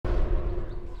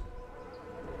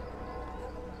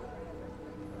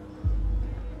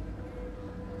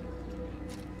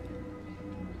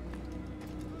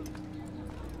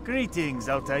Greetings,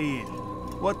 Altair.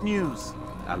 What news?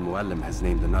 Al-Muallim has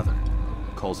named another.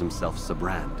 Calls himself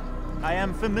Sibrand. I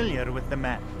am familiar with the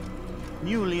man.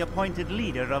 Newly appointed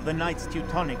leader of the Knights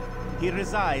Teutonic, he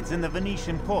resides in the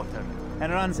Venetian Quarter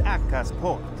and runs Akka's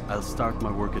port. I'll start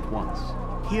my work at once.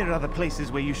 Here are the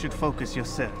places where you should focus your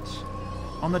search.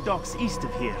 On the docks east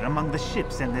of here, among the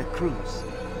ships and their crews.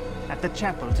 At the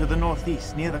chapel to the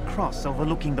northeast, near the cross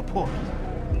overlooking the port.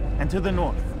 And to the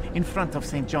north, in front of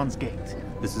St. John's Gate.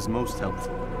 This is most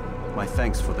helpful. My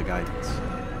thanks for the guidance.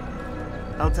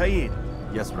 Altair.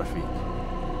 Yes, Rafiq.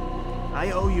 I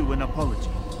owe you an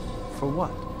apology. For what?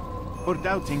 For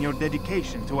doubting your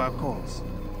dedication to our cause.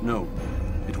 No,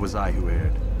 it was I who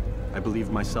erred. I believe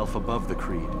myself above the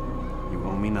creed. You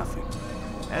owe me nothing.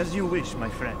 As you wish, my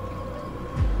friend.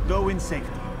 Go in safety.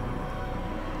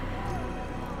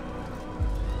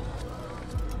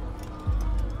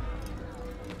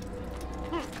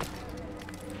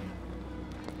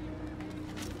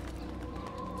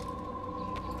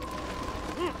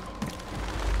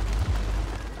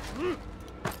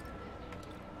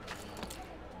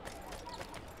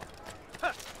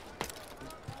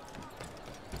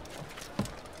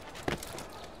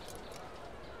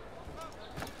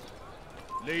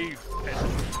 Leave,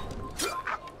 peasant.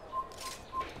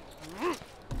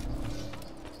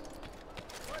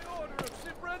 By order of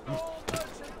Sibrand, all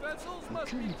merchant vessels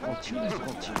must be turned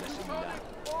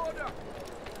order.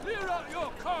 Clear out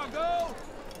your cargo.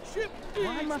 Ship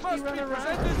deeds must be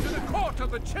presented to the court of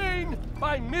the chain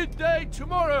by midday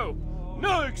tomorrow.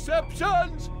 No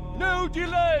exceptions, no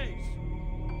delays.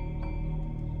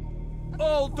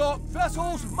 All dock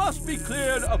vessels must be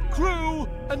cleared of crew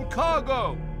and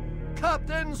cargo.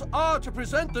 Captains are to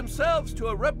present themselves to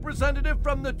a representative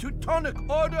from the Teutonic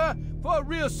Order for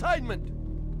reassignment.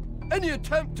 Any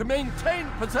attempt to maintain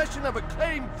possession of a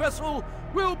claimed vessel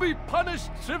will be punished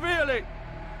severely.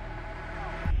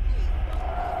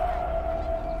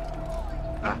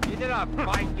 Did I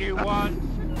bite you once?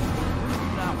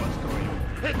 Now what's going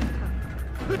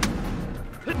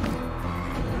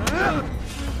on?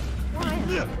 Why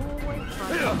is it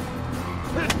always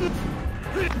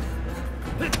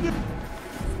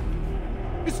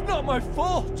It's not my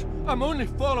fault. I'm only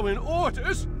following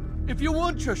orders. If you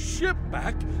want your ship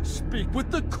back, speak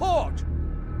with the court.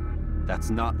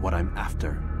 That's not what I'm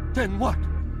after. Then what?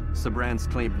 Sibrand's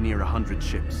claimed near 100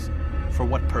 ships. For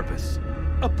what purpose?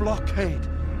 A blockade.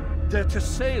 They're to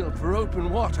sail for open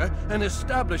water and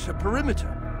establish a perimeter.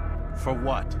 For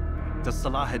what? Does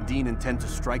Salah ad-Din intend to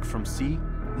strike from sea?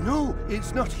 No,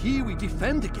 it's not he we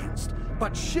defend against,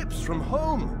 but ships from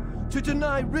home, to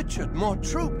deny Richard more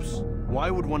troops. Why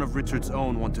would one of Richard's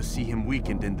own want to see him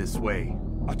weakened in this way?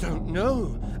 I don't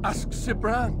know. Ask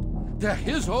Sibrand. They're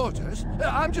his orders.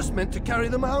 I'm just meant to carry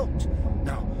them out.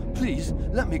 Now, please,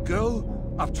 let me go.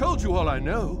 I've told you all I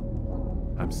know.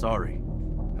 I'm sorry.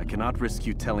 I cannot risk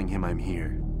you telling him I'm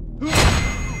here.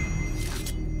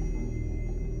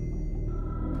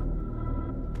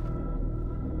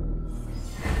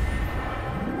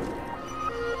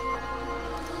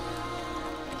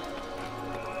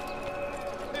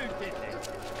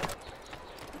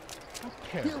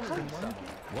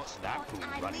 What's that fool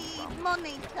running from?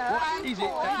 Money, sir. What is it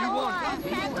that you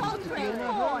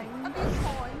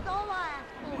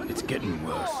want? It's getting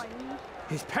worse.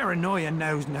 His paranoia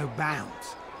knows no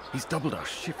bounds. He's doubled our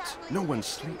shifts. No one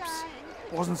sleeps.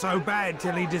 Wasn't so bad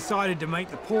till he decided to make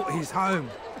the port his home.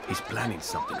 He's planning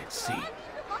something at sea.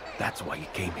 That's why he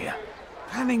came here.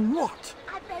 Planning what?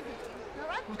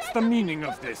 What's the meaning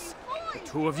of this? The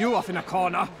two of you off in a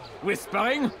corner,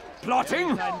 whispering,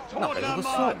 plotting? Nothing of the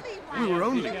sort. We were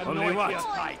only... Only what?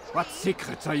 What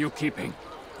secrets are you keeping?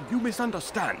 You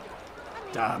misunderstand.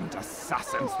 Damned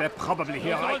assassins, they're probably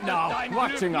here right now,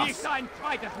 watching us.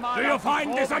 Do you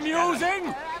find this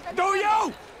amusing? Do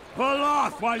you? Pull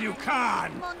off while you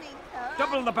can.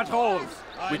 Double the patrols.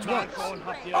 Which ones?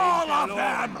 All of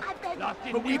them!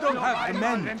 But we don't have the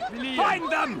men. Find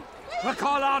them!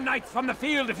 Recall our knights from the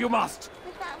field if you must.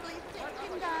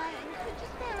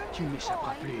 Tu ne sais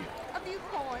pas plus. A few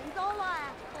coins, all I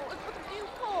ask for is a few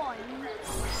coins.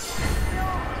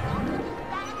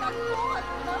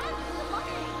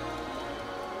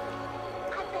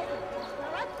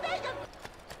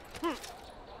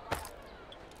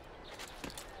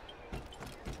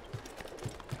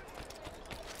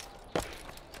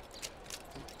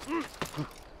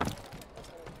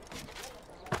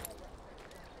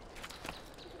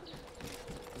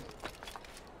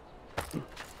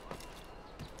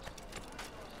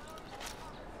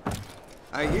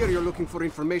 I hear you're looking for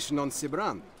information on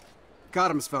Sibrand.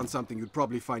 Karam's found something you'd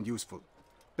probably find useful.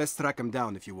 Best track him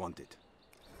down if you want it.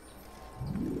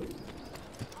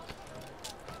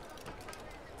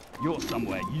 You're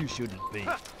somewhere you shouldn't be.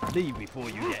 Leave before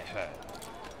you get hurt.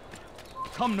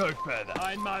 Come no further.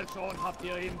 Einmal schon habt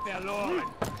ihr ihn verloren.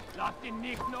 Lasst ihn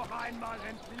nicht noch einmal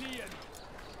entfliehen.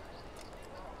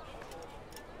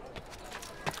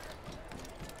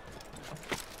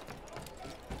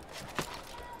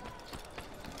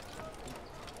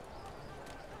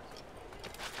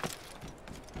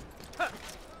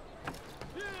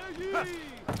 Hear ye!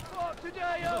 For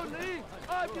today only,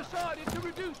 I've decided to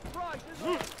reduce prices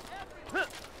on everything.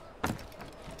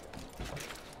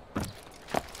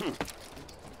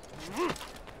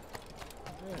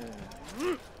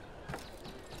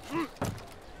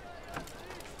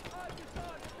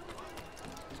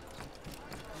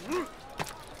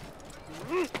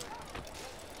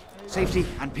 Safety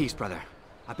and peace, brother.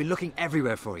 I've been looking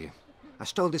everywhere for you. I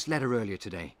stole this letter earlier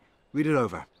today. Read it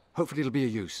over. Hopefully it'll be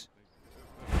of use.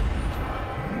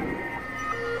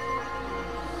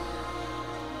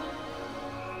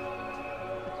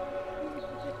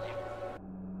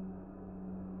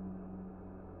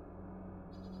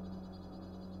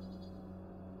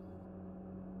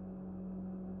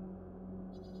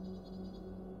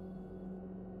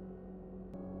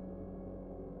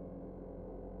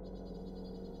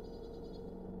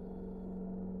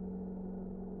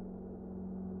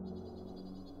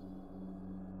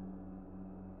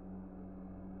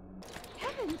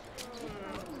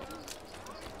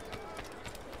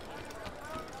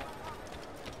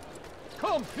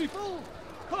 Come, people!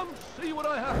 Come see what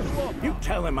I have to offer! You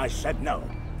tell him I said no.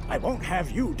 I won't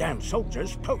have you damn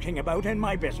soldiers poking about in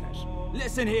my business.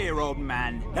 Listen here, old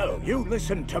man. No, you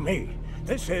listen to me.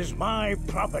 This is my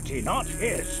property, not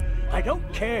his. I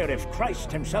don't care if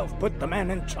Christ himself put the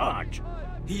man in charge.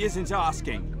 He isn't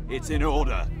asking. It's in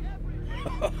order.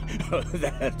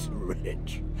 That's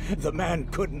rich. The man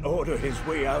couldn't order his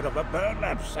way out of a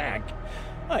burlap sack.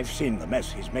 I've seen the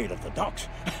mess he's made of the docks.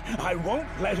 I won't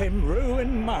let him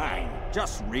ruin mine.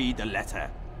 Just read the letter.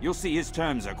 You'll see his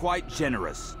terms are quite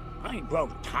generous. I grow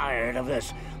tired of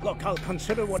this. Look, I'll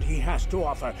consider what he has to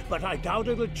offer, but I doubt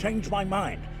it'll change my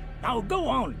mind. Now go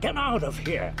on, get out of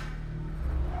here.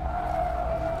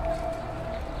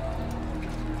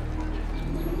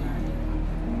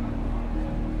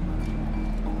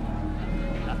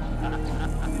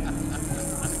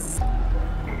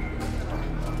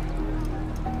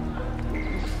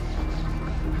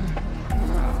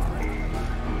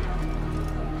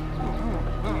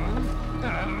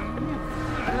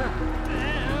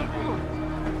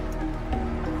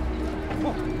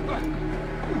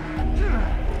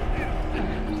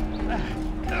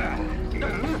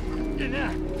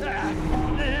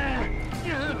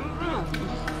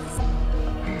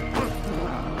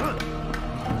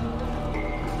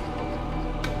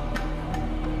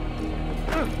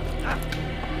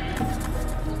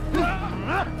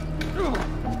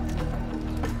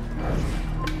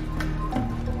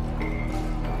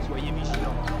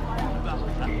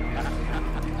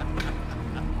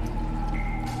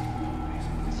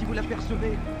 Si vous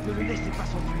l'apercevez, ne le laissez pas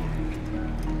s'enfuir.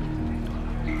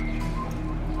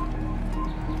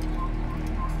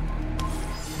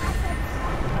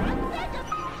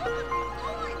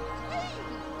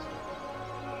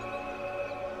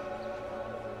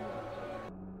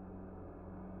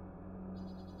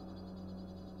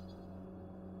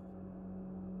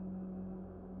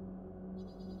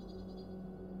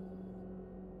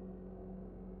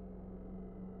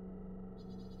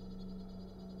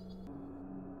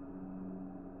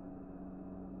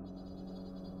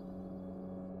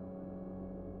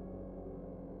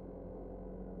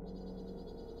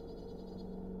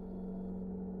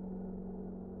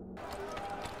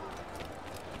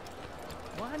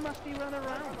 Why must he run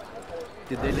around?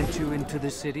 Did they let you into the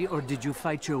city, or did you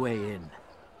fight your way in?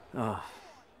 Oh,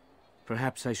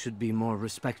 perhaps I should be more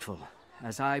respectful,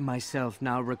 as I myself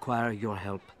now require your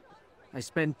help. I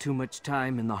spent too much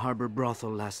time in the harbor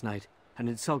brothel last night, and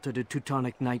insulted a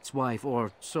Teutonic Knight's wife,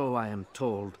 or so I am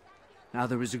told. Now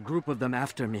there is a group of them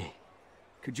after me.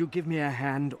 Could you give me a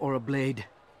hand or a blade?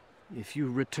 If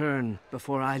you return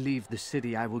before I leave the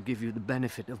city, I will give you the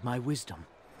benefit of my wisdom.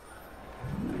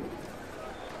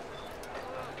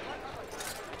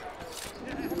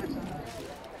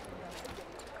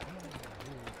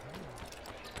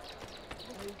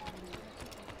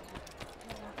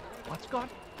 What's gone?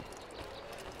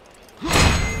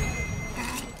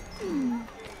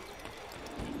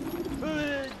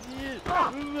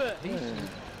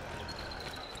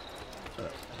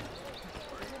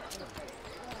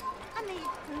 I need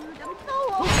food. I'm so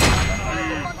hungry.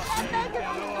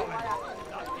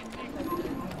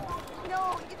 No,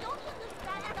 you don't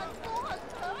understand. I'm so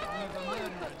hungry.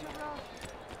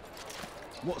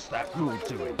 What's that fool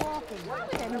doing? Why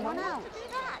would anyone else do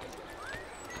that?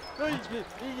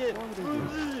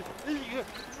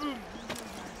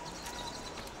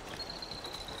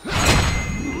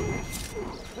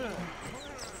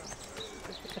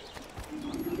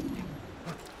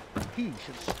 He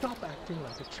should stop acting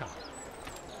like a child.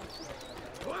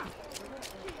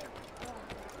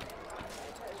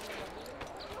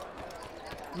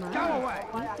 Go away!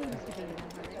 He seems to be in a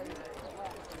hurry.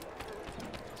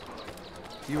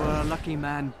 You are a lucky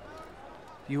man.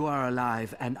 You are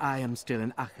alive, and I am still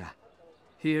in Akka.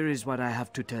 Here is what I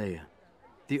have to tell you.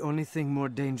 The only thing more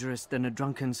dangerous than a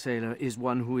drunken sailor is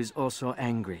one who is also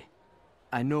angry.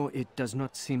 I know it does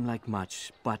not seem like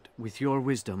much, but with your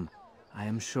wisdom, I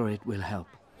am sure it will help.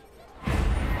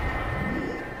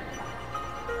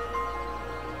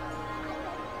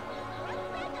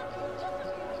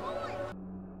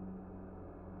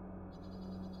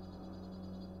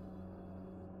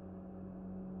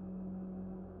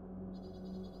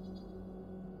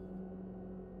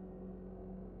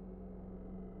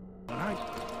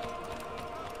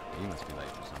 He must be late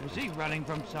for something. Is he running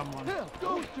from someone?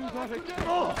 Don't do that again!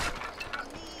 I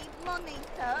need money,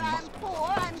 sir. I'm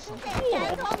poor and sick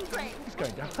and hungry. He's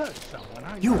going to hurt someone,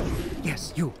 I know. You!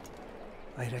 Yes, you.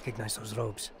 I recognize those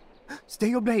robes. Stay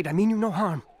your blade, I mean you no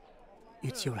harm.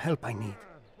 It's your help I need.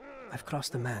 I've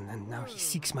crossed a man, and now he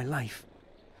seeks my life.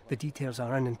 The details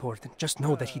are unimportant. Just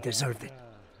know that he deserved it.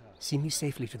 See me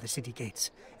safely to the city gates,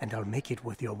 and I'll make it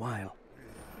worth your while.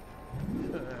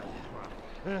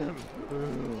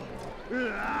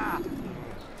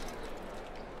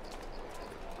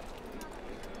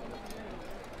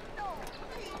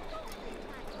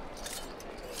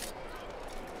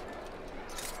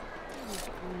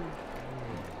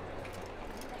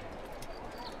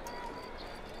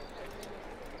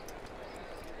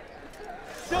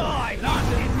 Die!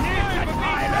 Last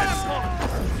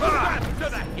to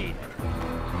the head!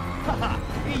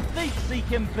 He thinks he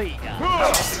can beat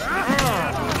us!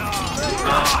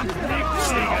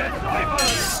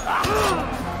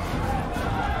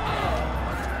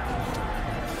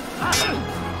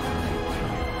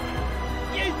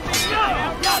 You think you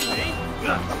outdone me?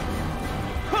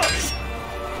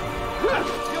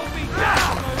 You'll be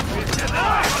down!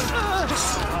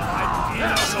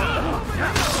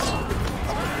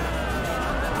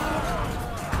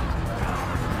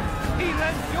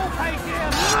 Heathen, you'll pay dear!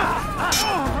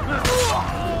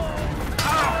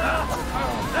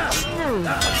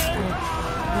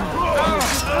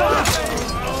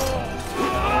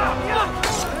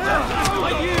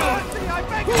 I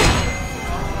beg you!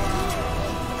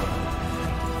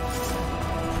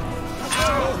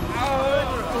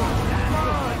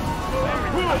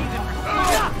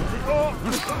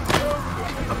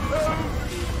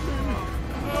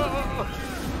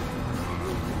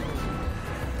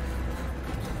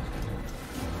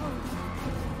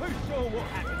 Who saw what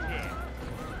happened here?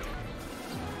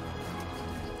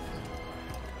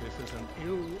 This is an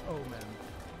ill omen.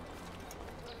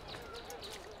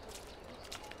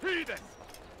 Heathen!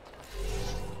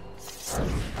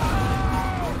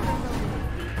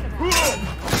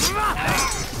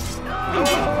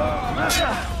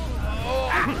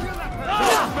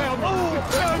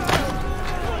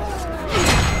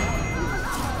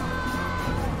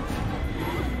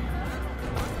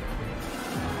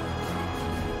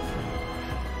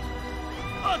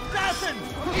 Assassin!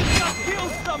 You just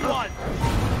killed someone!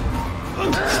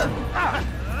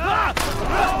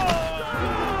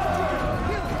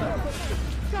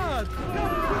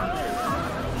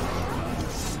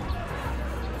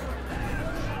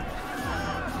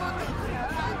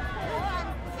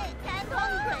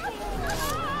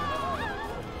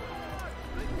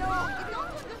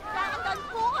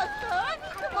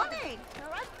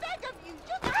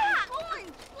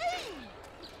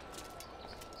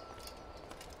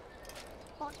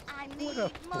 I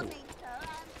need money, sir.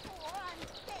 I'm poor and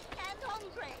sick and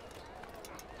hungry.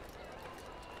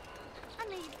 I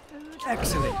need food.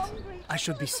 Excellent. I'm so hungry. I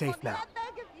should be safe now. I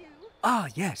beg of you. Ah,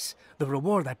 yes, the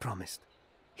reward I promised.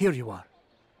 Here you are.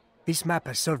 This map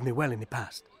has served me well in the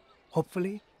past.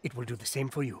 Hopefully, it will do the same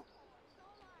for you.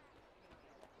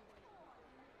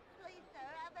 Please, sir,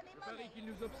 have any money? He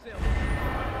nous observe.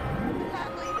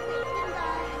 Family sick and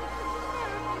dying.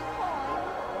 Terribly poor.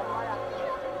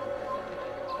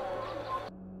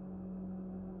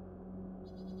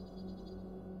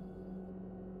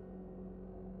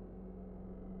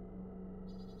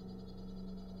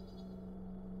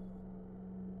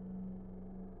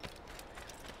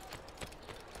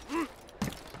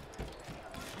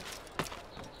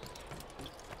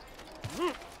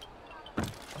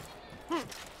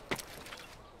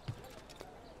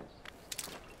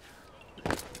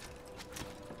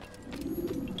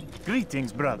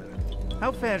 Greetings, brother.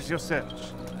 How fares your search?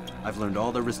 I've learned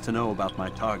all there is to know about my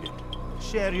target.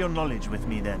 Share your knowledge with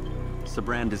me, then.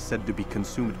 Sibrand is said to be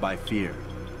consumed by fear,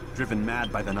 driven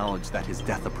mad by the knowledge that his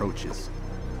death approaches.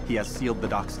 He has sealed the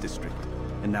docks district,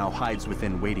 and now hides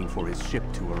within waiting for his ship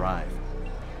to arrive.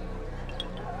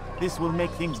 This will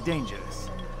make things dangerous.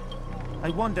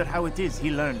 I wonder how it is he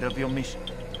learned of your mission.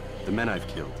 The men I've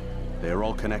killed, they are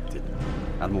all connected.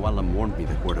 Al-Mualim warned me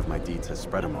that word of my deeds has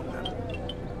spread among them.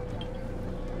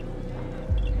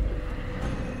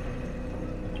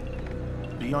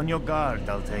 Be on your guard,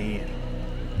 Altair.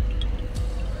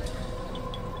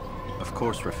 Of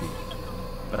course, Rafik.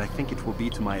 But I think it will be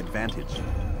to my advantage.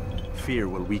 Fear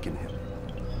will weaken him.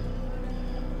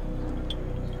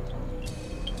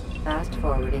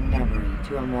 Fast-forwarding memory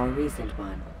to a more recent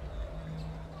one.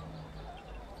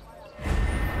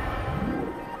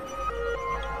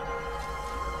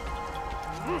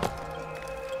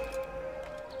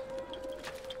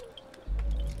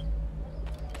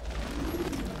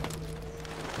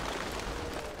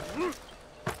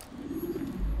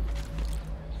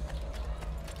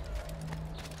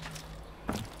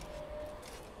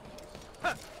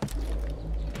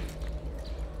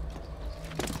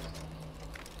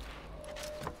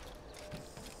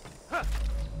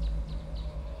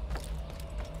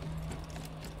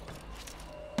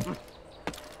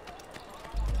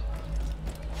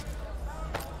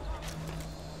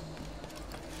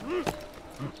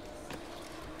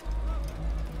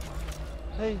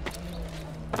 Hey.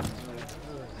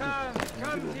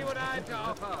 Come see what I have to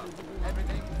offer.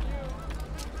 Everything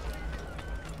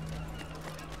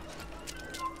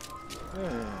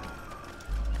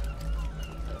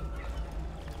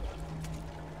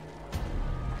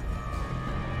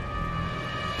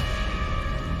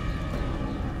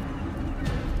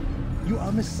new. You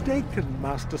are mistaken,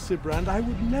 Master Sibrand. I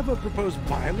would never propose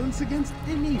violence against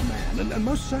any man, and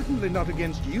most certainly not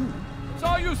against you.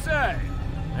 So you say,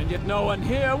 and yet no one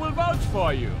here will vouch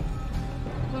for you.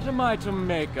 What am I to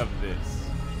make of this?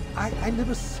 I live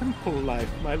a simple life,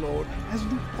 my lord, as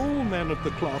do all men of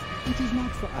the cloth. It is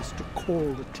not for us to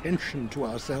call attention to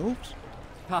ourselves.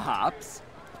 Perhaps.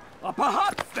 Or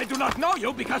perhaps they do not know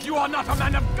you because you are not a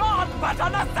man of God, but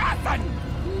an assassin!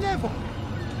 Never!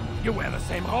 You wear the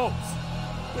same robes.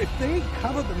 If they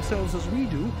cover themselves as we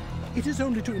do, it is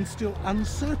only to instill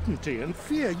uncertainty and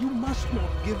fear. You must not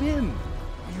give in.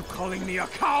 Are you calling me a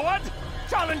coward?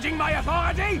 Challenging my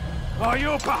authority? Are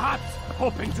you perhaps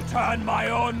hoping to turn my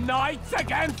own knights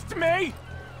against me?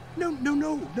 No.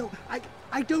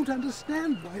 I don't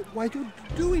understand why you're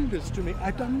doing this to me.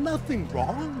 I've done nothing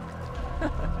wrong.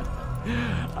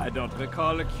 I don't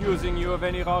recall accusing you of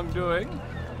any wrongdoing,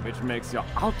 which makes your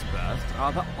outburst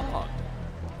rather odd.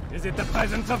 Is it the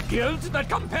presence of guilt that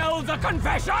compels a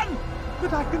confession?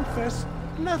 But I confess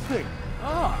nothing.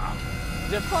 Ah,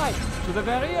 defiant to the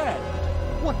very end.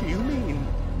 What do you mean?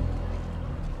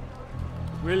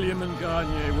 William and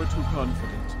Garnier were too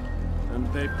confident, and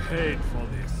they paid for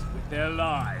this with their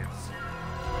lives.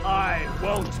 I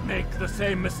won't make the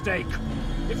same mistake.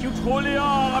 If you truly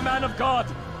are a man of God,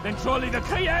 then surely the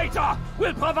Creator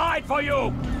will provide for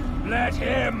you. Let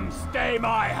him stay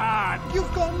my hand.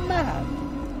 You've gone mad.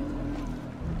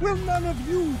 Will none of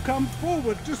you come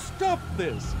forward to stop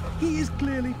this? He is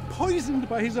clearly poisoned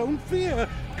by his own fear,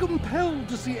 compelled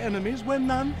to see enemies where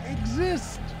none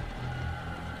exist.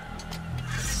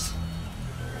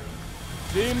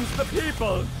 Seems the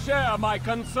people share my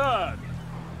concern.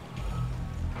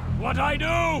 What I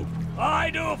do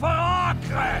for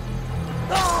Acre!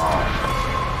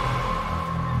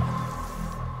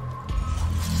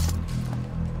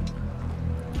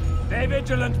 Stay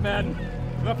vigilant, men.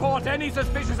 Report any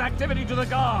suspicious activity to the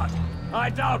guard. I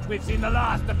doubt we've seen the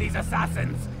last of these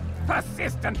assassins.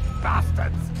 Persistent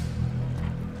bastards.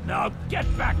 Now get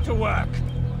back to work.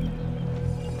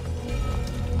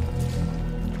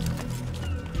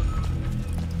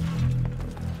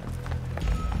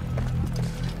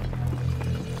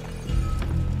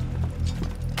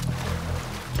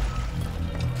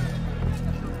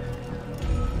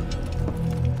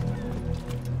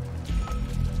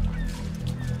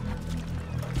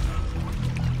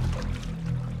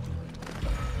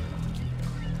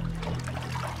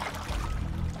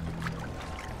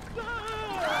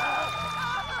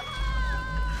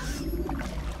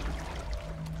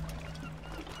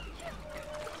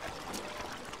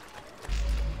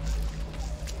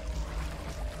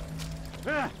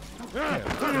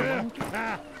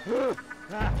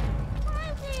 Why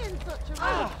is he in such a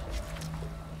rush?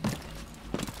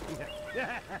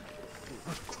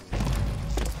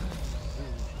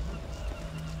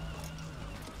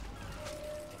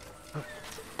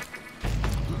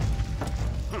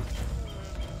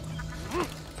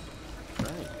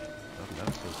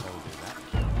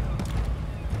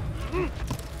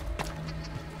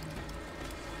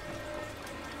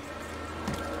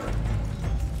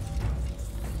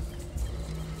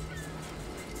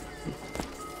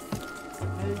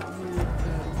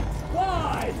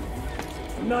 Why?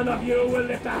 None of you will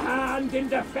lift a hand in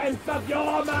defense of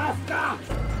your master!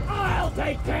 I'll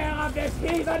take care of this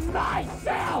heathen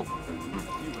myself!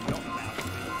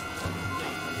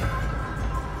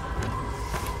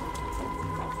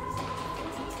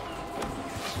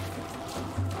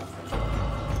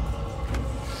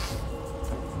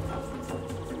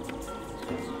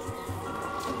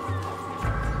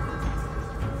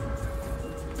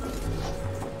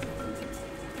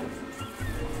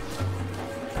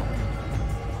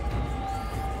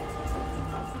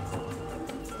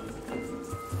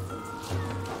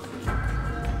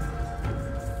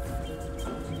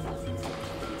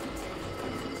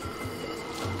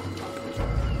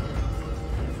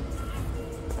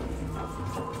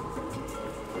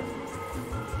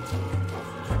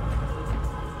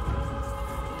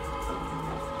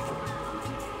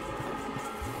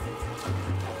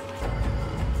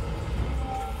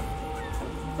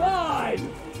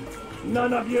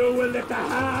 None of you will lift a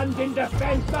hand in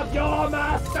defense of your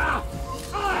master!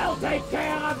 I'll take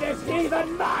care of this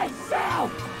heathen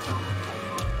myself!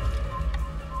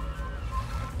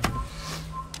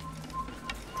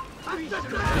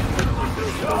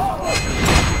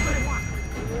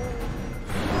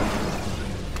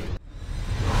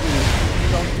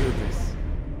 Don't do this.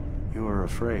 You are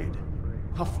afraid.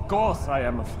 Of course I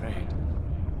am afraid.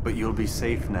 But you'll be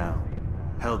safe now,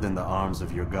 held in the arms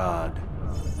of your god.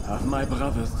 Have my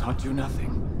brothers taught you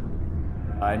nothing?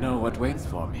 I know what waits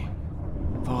for me.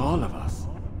 For all of us.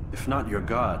 If not your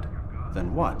god,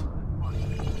 then what?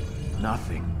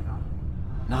 Nothing.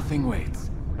 Nothing waits.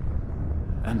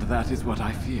 And that is what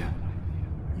I fear.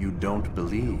 You don't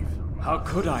believe? How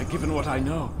could I, given what I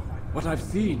know? What I've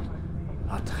seen?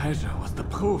 Our treasure was the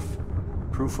proof.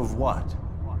 Proof of what?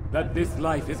 That this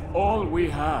life is all we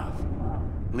have.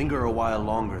 Linger a while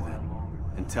longer then,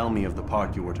 and tell me of the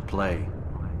part you were to play.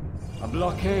 A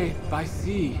blockade by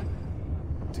sea.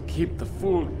 To keep the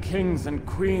fool kings and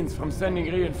queens from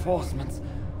sending reinforcements.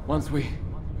 Once we...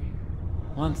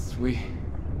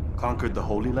 Conquered the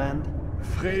Holy Land?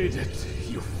 Freed it,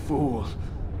 you fool.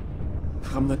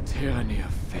 From the tyranny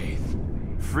of faith.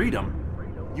 Freedom?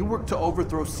 You worked to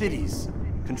overthrow cities,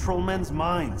 control men's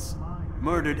minds,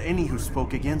 murdered any who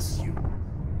spoke against you.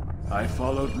 I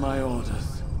followed my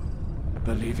orders,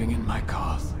 believing in my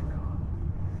cause.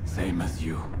 Same as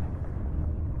you.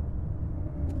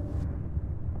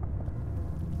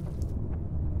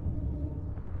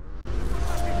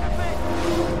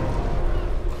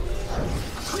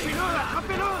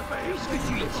 Puisque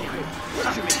tu y tiens,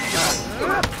 je m'excuse.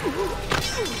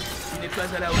 Tu n'es pas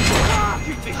à la hauteur.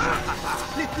 Tu te fais chier.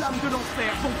 Les flammes de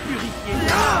l'enfer vont purifier.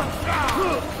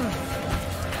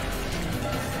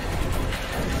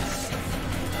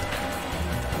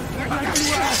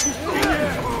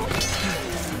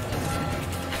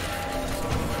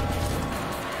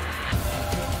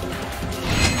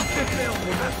 Que faire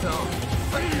pour maintenant?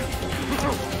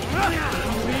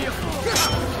 Mourir.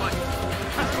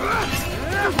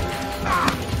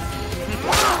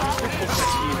 C'est trop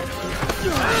facile. Il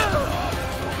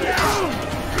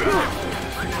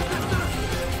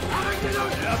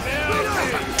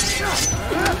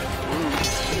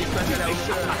n'est pas à la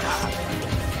hauteur.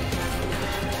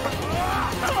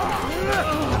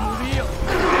 Mourir.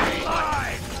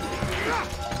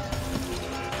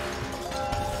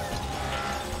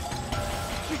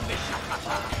 Tu ne m'échapperas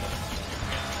pas.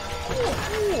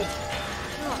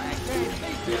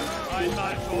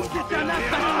 C'est un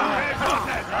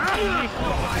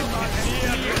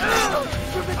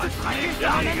je vais te traquer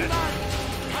par un animal.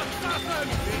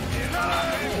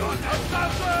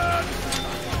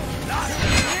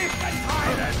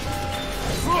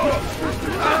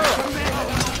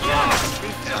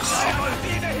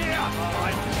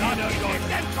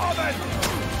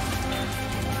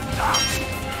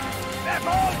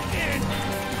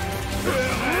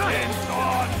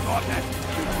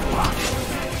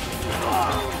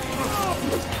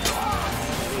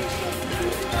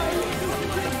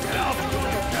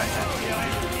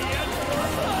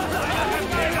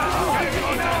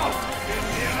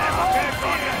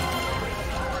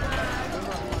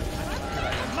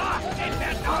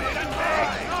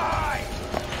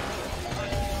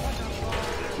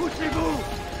 Poussez-vous!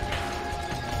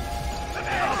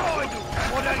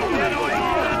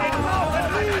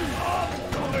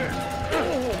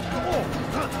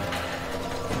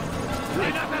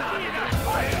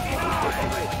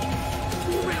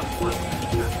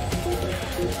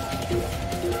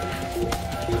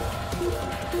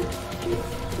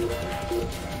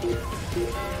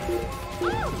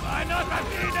 Einer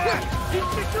Kabine! Sind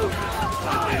Sie zu?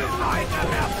 Eine Seite,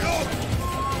 Herr Flug!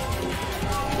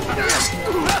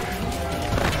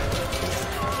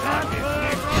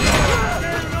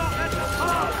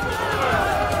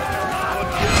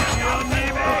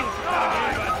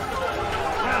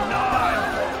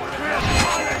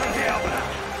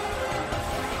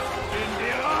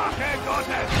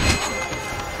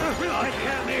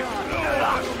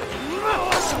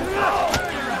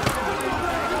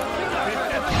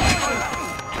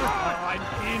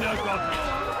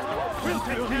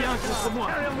 Rien contre moi.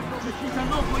 Je suis un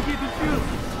envoyé de Dieu.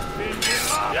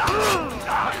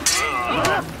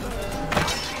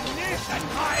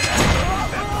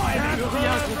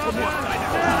 Rien contre moi.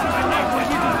 Un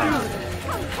envoyé de Dieu.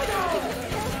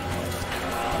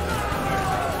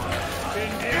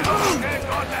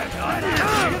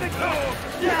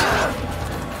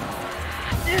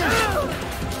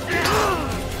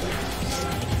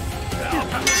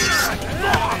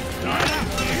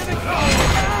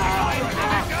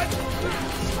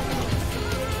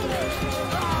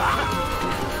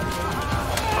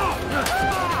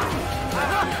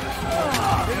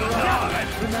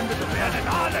 Remember to werden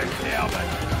alle sterben!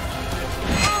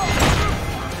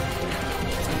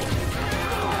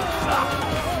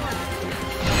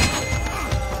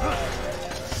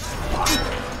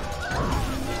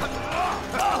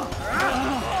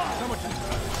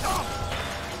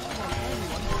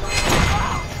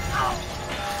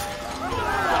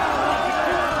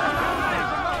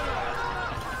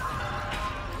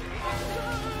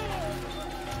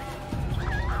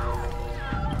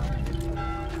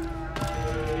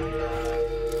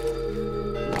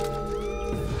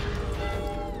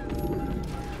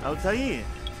 Altair,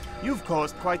 you've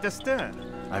caused quite a stir.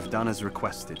 I've done as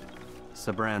requested.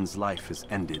 Sibrand's life is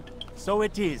ended. So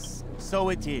it is. So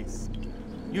it is.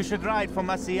 You should ride for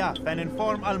Masyaf and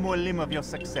inform Al-Mualim of your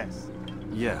success.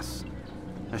 Yes.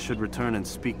 I should return and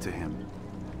speak to him.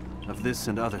 Of this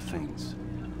and other things.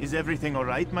 Is everything all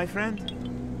right, my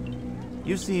friend?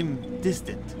 You seem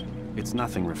distant. It's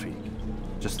nothing, Rafik.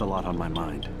 Just a lot on my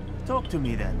mind. Talk to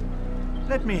me then.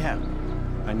 Let me help.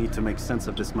 I need to make sense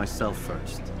of this myself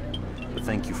first. But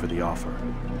thank you for the offer.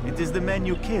 It is the men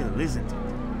you kill, isn't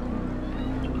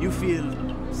it? You feel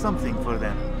something for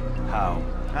them. How?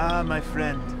 Ah, my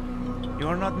friend. You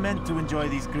are not meant to enjoy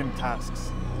these grim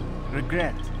tasks.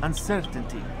 Regret,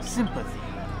 uncertainty, sympathy.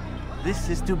 This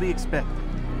is to be expected.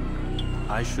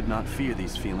 I should not fear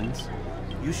these feelings.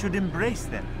 You should embrace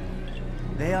them.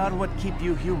 They are what keep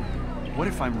you human. What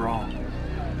if I'm wrong?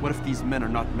 What if these men are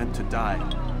not meant to die?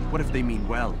 What if they mean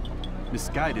well?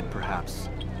 Misguided, perhaps,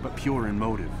 but pure in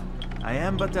motive. I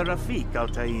am but a Rafik,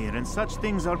 Altair, and such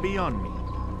things are beyond me.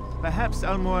 Perhaps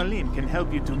Al-Mualim can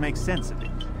help you to make sense of it.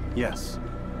 Yes,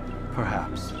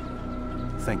 perhaps.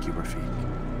 Thank you,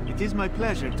 Rafik. It is my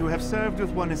pleasure to have served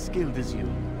with one as skilled as you.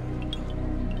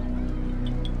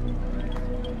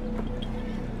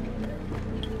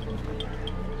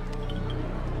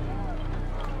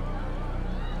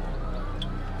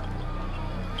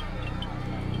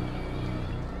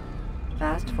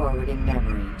 Fast-forwarding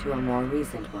memory to a more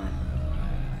recent one.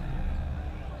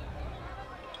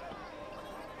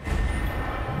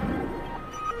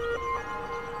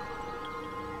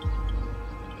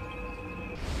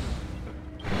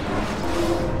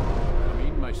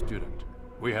 My student,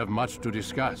 we have much to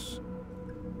discuss.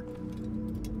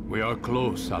 We are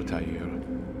close, Altair.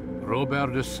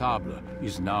 Robert de Sable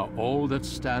is now all that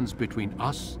stands between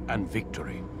us and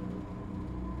victory.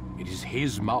 It is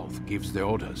his mouth gives the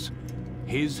orders.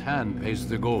 His hand pays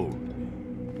the goal.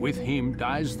 With him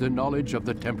dies the knowledge of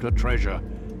the Templar treasure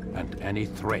and any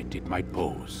threat it might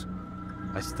pose.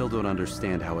 I still don't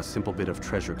understand how a simple bit of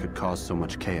treasure could cause so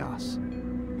much chaos.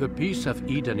 The peace of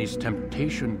Eden is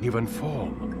temptation given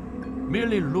form.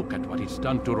 Merely look at what it's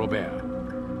done to Robert.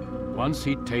 Once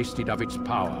he tasted of its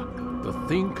power, the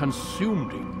thing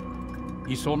consumed him.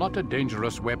 He saw not a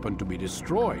dangerous weapon to be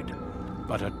destroyed,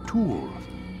 but a tool.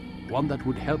 One that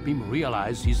would help him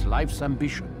realize his life's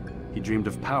ambition. He dreamed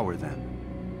of power, then?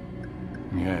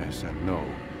 Yes and no.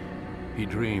 He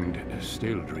dreamed,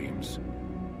 still dreams,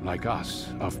 like us,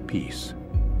 of peace.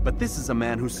 But this is a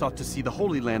man who sought to see the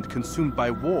Holy Land consumed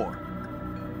by war.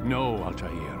 No,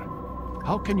 Altair.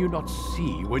 How can you not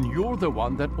see when you're the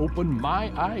one that opened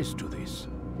my eyes to this?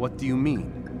 What do you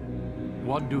mean?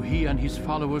 What do he and his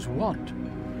followers want?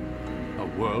 A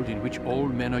world in which all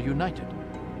men are united.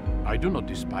 I do not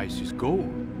despise his goal.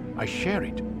 I share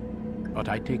it. But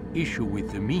I take issue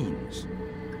with the means.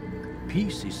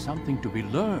 Peace is something to be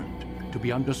learned, to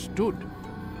be understood,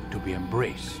 to be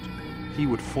embraced. He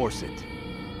would force it.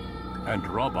 And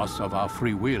rob us of our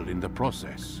free will in the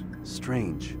process.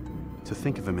 Strange, to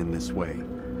think of him in this way.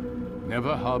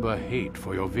 Never harbor hate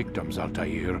for your victims,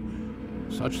 Altair.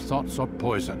 Such thoughts are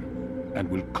poison, and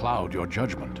will cloud your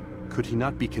judgment. Could he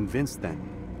not be convinced, then,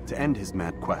 to end his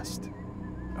mad quest?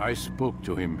 I spoke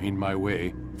to him in my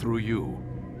way, through you.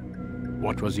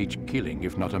 What was each killing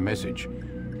if not a message?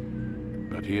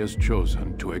 But he has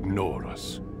chosen to ignore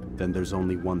us. Then there's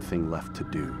only one thing left to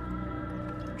do.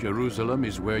 Jerusalem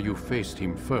is where you faced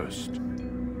him first.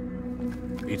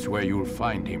 It's where you'll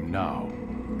find him now.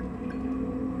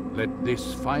 Let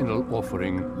this final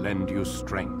offering lend you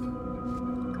strength.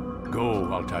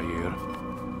 Go, Altair.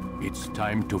 It's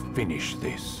time to finish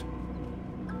this.